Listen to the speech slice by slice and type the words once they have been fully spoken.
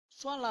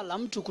Swala la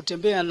mtu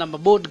kutembea na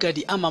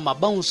mabodyguard ama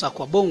mabounsa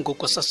kwa bongo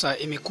kwa sasa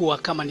imekuwa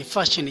kama ni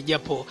fashion,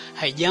 japo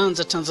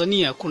haijaanza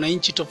Tanzania. Kuna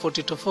nchi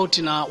tofauti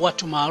tofauti na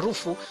watu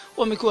maarufu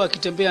wamekuwa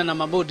wakitembea na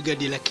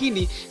mabodyguard,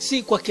 lakini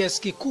si kwa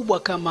kiasi kikubwa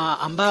kama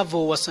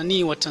ambavyo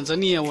wasanii wa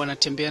Tanzania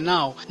wanatembea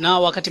nao. Na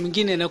wakati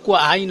mwingine inakuwa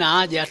haina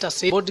haja hata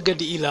say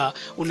bodyguard, ila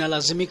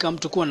unalazimika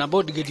mtu kuwa na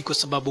bodyguard kwa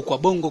sababu kwa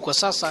bongo kwa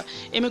sasa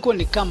imekuwa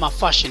ni kama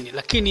fashion.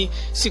 Lakini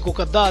siku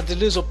kadhaa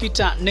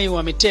zilizopita Ndiye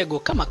wa Mitego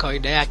kama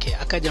kawaida yake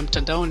akaja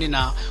mtandaoni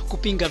na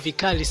kupinga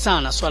vikali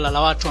sana swala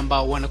la watu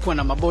ambao wanakuwa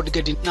na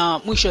mabodyguard, na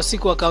mwisho wa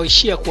siku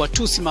akaishia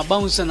kuwatusi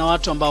mabounsa na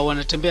watu ambao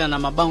wanatembea na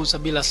mabounsa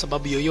bila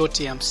sababu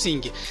yoyote ya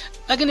msingi.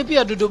 Lakini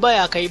pia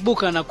Dudubaya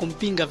akaibuka na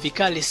kumpinga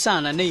vikali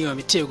sana Ndiye wa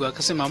Mitego,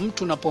 akasema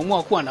mtu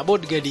unapoamua kuwa na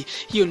bodyguard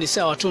hiyo ni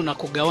sawa tu na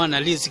kugawana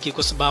riziki,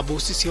 kwa sababu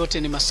sisi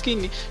wote ni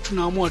maskini,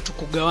 tunaamua tu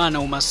kugawana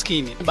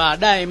umaskini.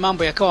 Baadaye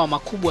mambo yakawa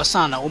makubwa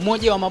sana.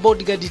 Umoja wa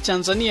mabodyguard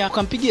Tanzania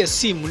ukampigia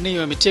simu Ndiye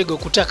wa Mitego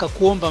kutaka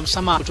kuomba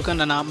msamaha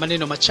kutokana na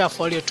maneno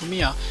machafu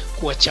aliyotumia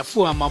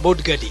kuwachafua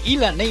mabodyguard,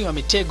 ila Ndiye wa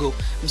Mitego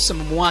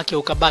msimamo wake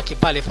ukabaki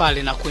pale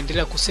pale na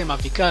kuendelea kusema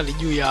vikali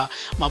juu ya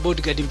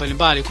mabodyguard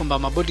mbalimbali kwamba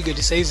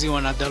mabodyguard saizi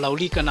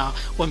wanadhalaulika na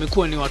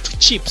wamekuwa ni watu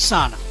cheap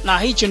sana. Na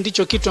hicho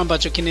ndicho kitu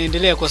ambacho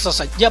kinaendelea kwa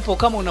sasa, japo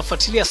kama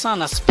unafuatilia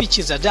sana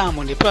speech za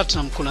Diamond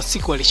Platinum, kuna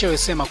siku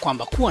alishawesema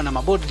kwamba kuwa na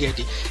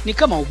mabodyguard ni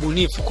kama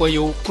ubunifu. Kwa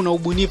hiyo kuna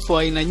ubunifu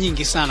wa aina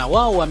nyingi sana.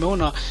 Wao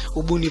wameona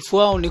ubunifu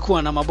wao ni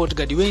kuwa na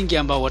mabodyguard wengi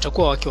ambao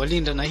watakuwa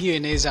wakiwalinda, na hiyo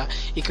inaweza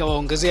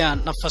ikawaongezea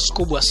nafasi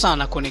kubwa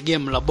sana kwenye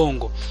game la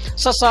bongo.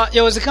 Sasa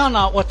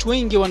yawezekana watu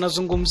wengi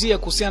wanazungumzia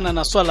kuhusiana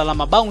na swala la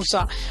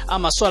mabounsa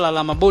ama swala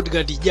la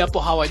mabodyguard, japo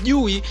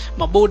hawajui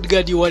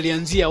mabodyguard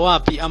walianzia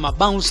wapi ama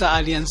bounsa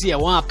alianzia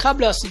wapi.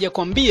 Kabla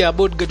sijakwambia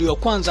bodyguard wa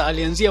kwanza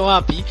alianzia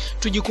wapi,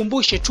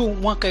 tujikumbushe tu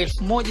mwaka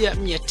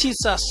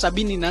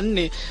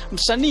 1974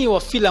 msanii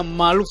wa filamu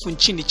maarufu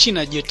nchini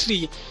China Jet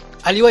Li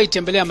aliwahi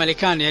tembelea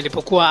Marekani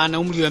alipokuwa ana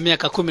umri wa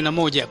miaka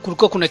 11.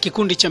 Kulikuwa kuna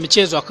kikundi cha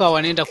michezo akawa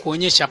wanaenda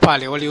kuonyesha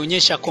pale,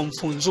 walionyesha kung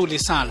fu nzuri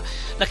sana.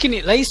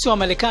 Lakini rais wa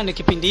Marekani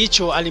kipindi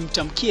hicho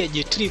alimtamkia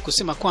Jet Li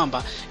kusema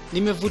kwamba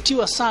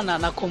nimevutiwa sana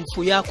na kung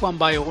fu yako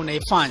ambayo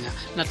unaifanya,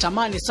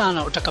 natamani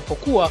sana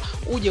utakapokuwa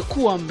uje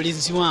kuwa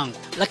mlinzi wangu.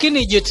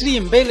 Lakini Jet Li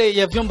mbele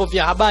ya vyombo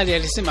vya habari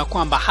alisema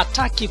kwamba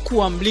hataki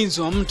kuwa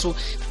mlinzi wa mtu,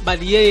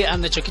 bali yeye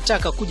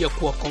anachokitaka kuja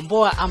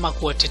kuwakomboa ama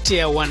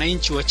kuwatetea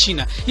wananchi wa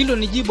China. Hilo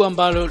ni jibu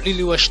ambalo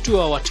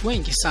liliwashtua watu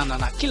wengi sana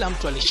na kila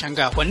mtu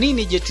alishangaa kwa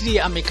nini Jet Li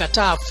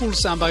amekataa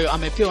fursa ambayo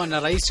amepewa na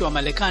rais wa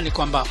Marekani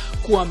kwamba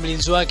kuwa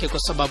mlinzi wake, kwa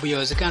sababu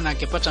yawezekana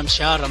angepata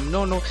mshahara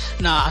mnono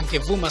na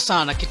angevuma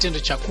sana kitendo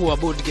cha kuwa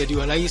bodyguard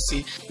wa rais.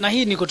 Na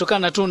hii ni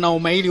kutokana tu na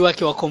umahiri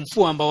wake wa kung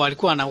fu ambao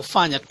alikuwa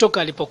anaufanya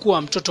toka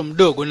alipokuwa mtoto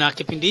mdogo, na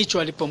kipindi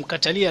hicho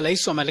alipomkatalia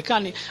rais wa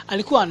Marekani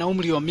alikuwa ana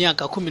umri wa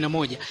miaka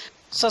 11.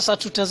 Sasa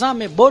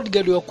tutazame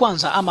bodyguard wa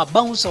kwanza ama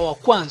bouncer wa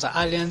kwanza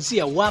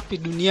alianzia wapi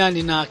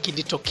duniani na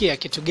kilitokea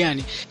kitu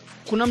gani.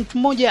 Kuna mtu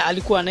mmoja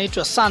alikuwa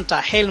anaitwa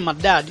Santa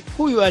Helmadad.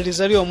 Huyu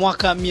alizaliwa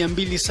mwaka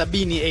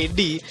 270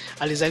 AD.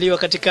 Alizaliwa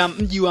katika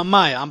mji wa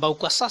Maya ambao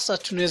kwa sasa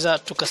tunaweza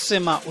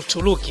tukasema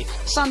Uturuki.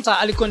 Santa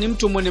alikuwa ni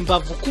mtu mwenye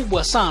mbavu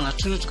kubwa sana.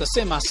 Tunaweza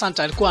tukasema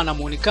Santa alikuwa na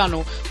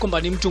muonekano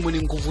kwamba ni mtu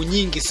mwenye nguvu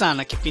nyingi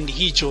sana kipindi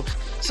hicho.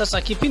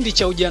 Sasa kipindi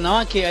cha ujana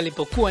wake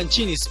alipokuwa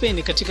nchini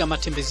Spain katika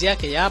matembezi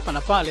yake ya hapa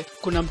na pale,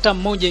 kuna mtaa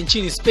mmoja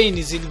nchini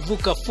Spain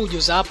zilivuka fujo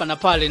za hapa na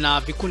pale na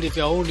vikundi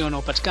vya wauni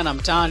wanaopatikana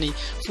mtaani,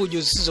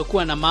 fujo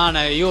zisizokuwa na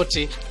maana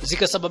yoyote,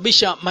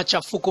 zikasababisha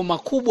machafuko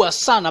makubwa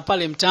sana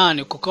pale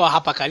mtaani. Kukawa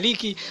hapa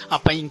kaliki,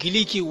 hapa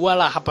ingiliki,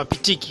 wala hapa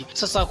pitiki.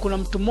 Sasa kuna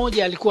mtu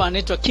mmoja alikuwa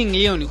anaitwa King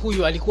Leon.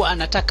 Huyu alikuwa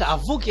anataka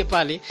avuke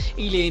pale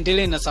ili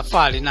aendelee na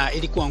safari, na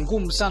ilikuwa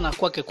ngumu sana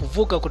kwake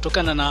kuvuka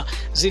kutokana na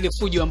zile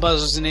fujo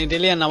ambazo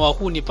zinaendelea na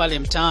wahuni pale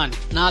mtaani.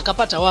 Na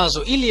akapata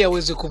wazo, ili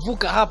aweze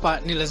kuvuka hapa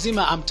ni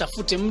lazima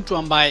amtafute mtu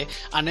ambaye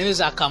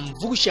anaweza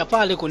akamvusha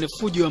pale kwenye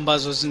fujo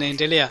ambazo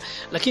zinaendelea.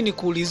 Lakini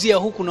kuulizia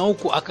huku na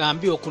huku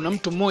akaambiwa kuna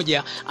mtu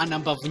mmoja ana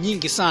mbavu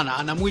nyingi sana,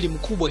 ana mwili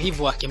mkubwa,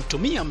 hivyo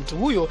akimtumia mtu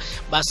huyo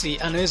basi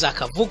anaweza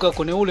akavuka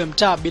kwenye ule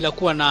mtaa bila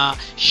kuwa na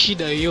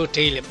shida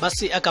yoyote ile.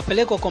 Basi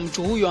akapelekwa kwa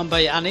mtu huyo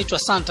ambaye anaitwa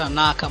Santa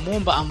na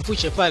akamuomba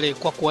amvushe pale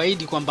kwa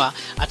kuahidi kwamba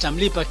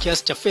atamlipa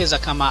kiasi cha fedha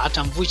kama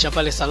atamvusha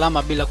pale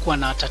salama bila kuwa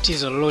na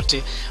tatizo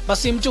lolote.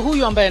 Basi mtu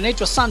huyu ambaye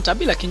anaitwa Santa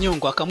bila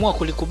kinyongo akaamua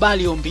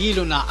kulikubali ombi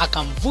hilo na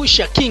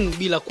akamvusha King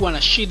bila kuwa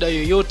na shida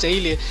yoyote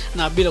ile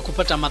na bila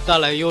kupata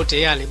madhara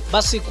yoyote yale.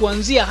 Basi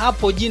kuanzia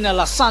hapo jina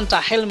la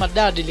Santa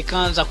Helmadad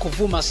likaanza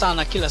kuvuma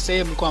sana kila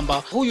sehemu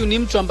kwamba huyu ni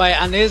mtu ambaye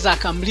anaweza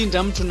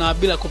akamlinda mtu na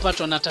bila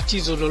kupatwa na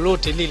tatizo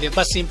lolote lile.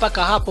 Basi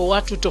mpaka hapo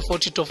watu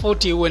tofauti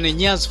tofauti wenye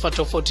nyadhifa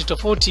tofauti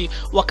tofauti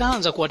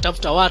wakaanza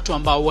kuwatafuta watu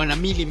ambao wana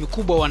mili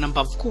mikubwa, wana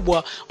mbavu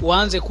kubwa,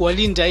 waanze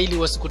kuwalinda ili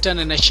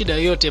wasikutane na shida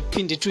yoyote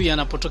pindi tu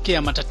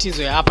yanapotokea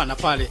matatizo ya hapa na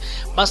pale.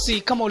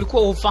 Basi kama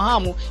ulikuwa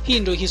ufahamu, hii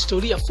ndio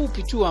historia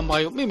fupi tu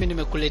ambayo mimi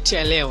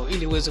nimekuletea leo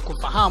ili uweze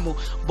kufahamu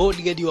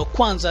bodyguard wa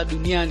kwanza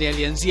duniani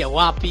alianzia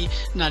wapi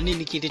na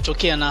nini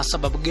kilitokea na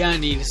sababu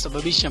gani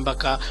ilisababisha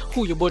mpaka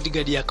huyu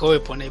bodyguard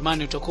akawepo, na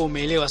imani utakuwa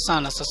umeelewa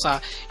sana.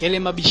 Sasa yale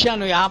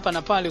mabishano ya hapa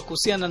na pale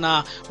kuhusiana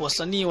na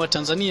wasanii wa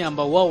Tanzania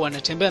ambao wao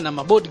wanatembea na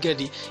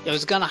mabodyguard,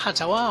 yawezekana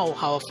hata wao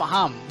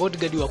hawafahamu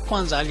bodyguard wa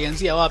kwanza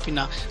alianzia wapi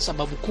na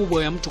sababu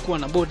kubwa ya mtu kuwa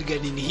na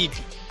bodyguard ni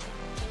hivi.